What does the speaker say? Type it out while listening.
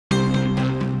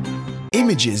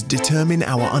Images determine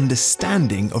our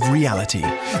understanding of reality.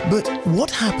 But what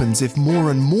happens if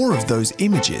more and more of those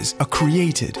images are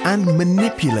created and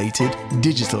manipulated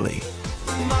digitally?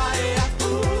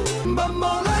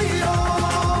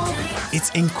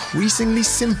 It's increasingly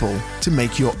simple to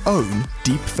make your own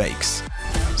deepfakes.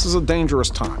 This is a dangerous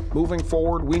time. Moving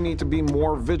forward, we need to be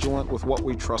more vigilant with what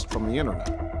we trust from the internet.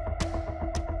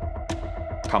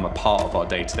 Become a part of our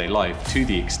day-to-day life to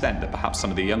the extent that perhaps some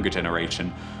of the younger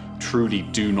generation truly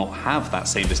do not have that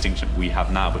same distinction we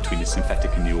have now between the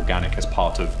synthetic and the organic as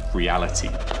part of reality.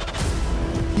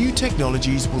 New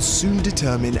technologies will soon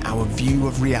determine our view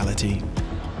of reality.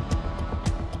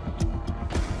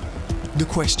 The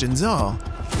questions are,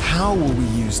 how will we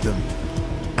use them?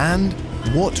 And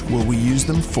what will we use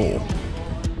them for?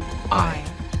 I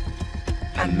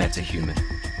am metahuman.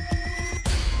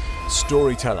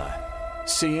 Storyteller.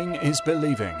 Seeing is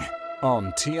believing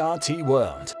on TRT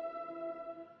World.